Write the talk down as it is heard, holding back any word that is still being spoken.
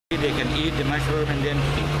they can eat the mushroom and then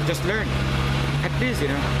just learn. At least,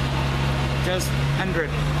 just 100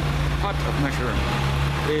 pot of mushroom.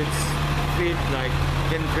 It's feed like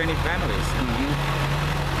 10, 20 families.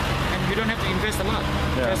 And you don't have to invest a lot.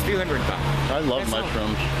 Yeah. Just few hundred baht. I love That's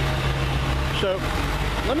mushrooms. So,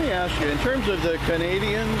 let me ask you, in terms of the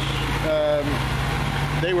Canadians,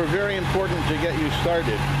 they were very important to get you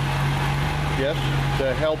started. Yes,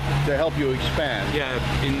 to help you expand. Yeah,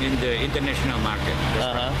 in the international market.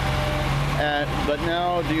 But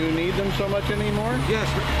now, do you need them so much anymore? Yes,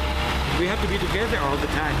 we have to be together all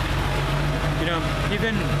the time.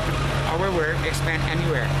 Even our work expand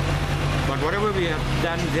anywhere. But whatever we have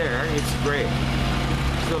done there, it's great.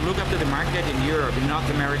 So look up to the market in Europe, in North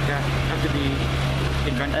America, have to be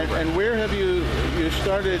in Vancouver. And where have you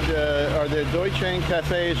started? Are there Doi Chaang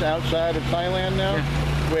cafes outside of Thailand now? Yeah.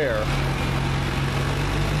 Where?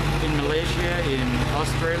 In Malaysia, in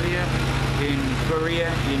Australia, in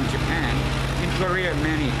Korea, in Japan. In Korea,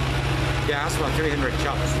 many. They ask for 300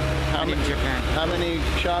 shops. In Japan. How many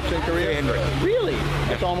shops in Korea? 300. Really?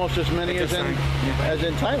 That's almost as many as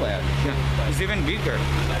in Thailand. Yeah, it's even bigger.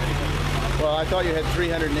 Well, I thought you had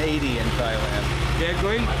 380 in Thailand.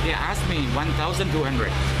 They asked me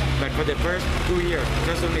 1,200, but for the first 2 years,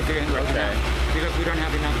 just only 300 Okay. because we don't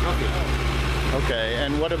have enough coffee. Okay,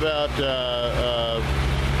 and what about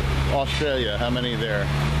Australia? How many there?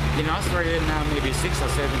 In Australia now, maybe 6 or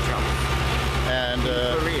 7 shops. And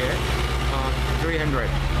in Korea, 300.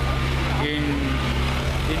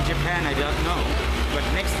 In Japan, I don't know, but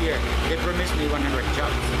next year they promised me 100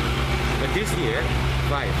 shops. But this year,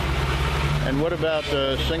 5. And what about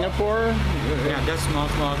Singapore? Yeah, that's small,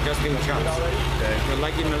 just few shops. Okay. So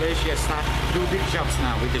like in Malaysia, start 2 big shops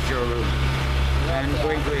now with the showroom. And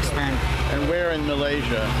going to expand. And where in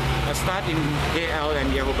Malaysia? Start in KL and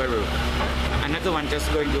Johor Bahru. Another one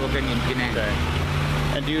just going to open in Penang. Okay.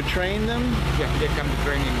 And do you train them? Yeah, they come to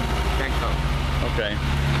train in Bangkok. Okay.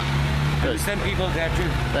 And we send people there too.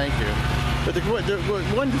 Thank you. But the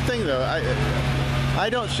one thing though, I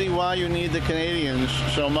don't see why you need the Canadians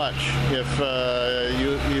so much if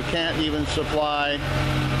you can't even supply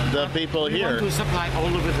the people here. We want to supply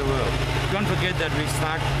all over the world. Don't forget that we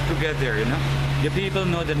start together, The people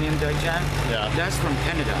know the name Doi Chang. Yeah. That's from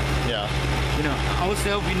Canada. Yeah.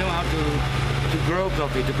 Ourselves, we know how to grow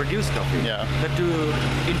coffee, to produce coffee. Yeah. But to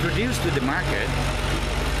introduce to the market,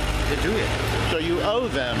 they do it. So you owe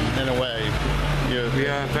them in a way. We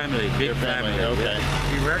are a family, big family. family. Okay.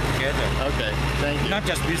 We work together. Okay. Thank you. Not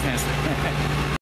just business.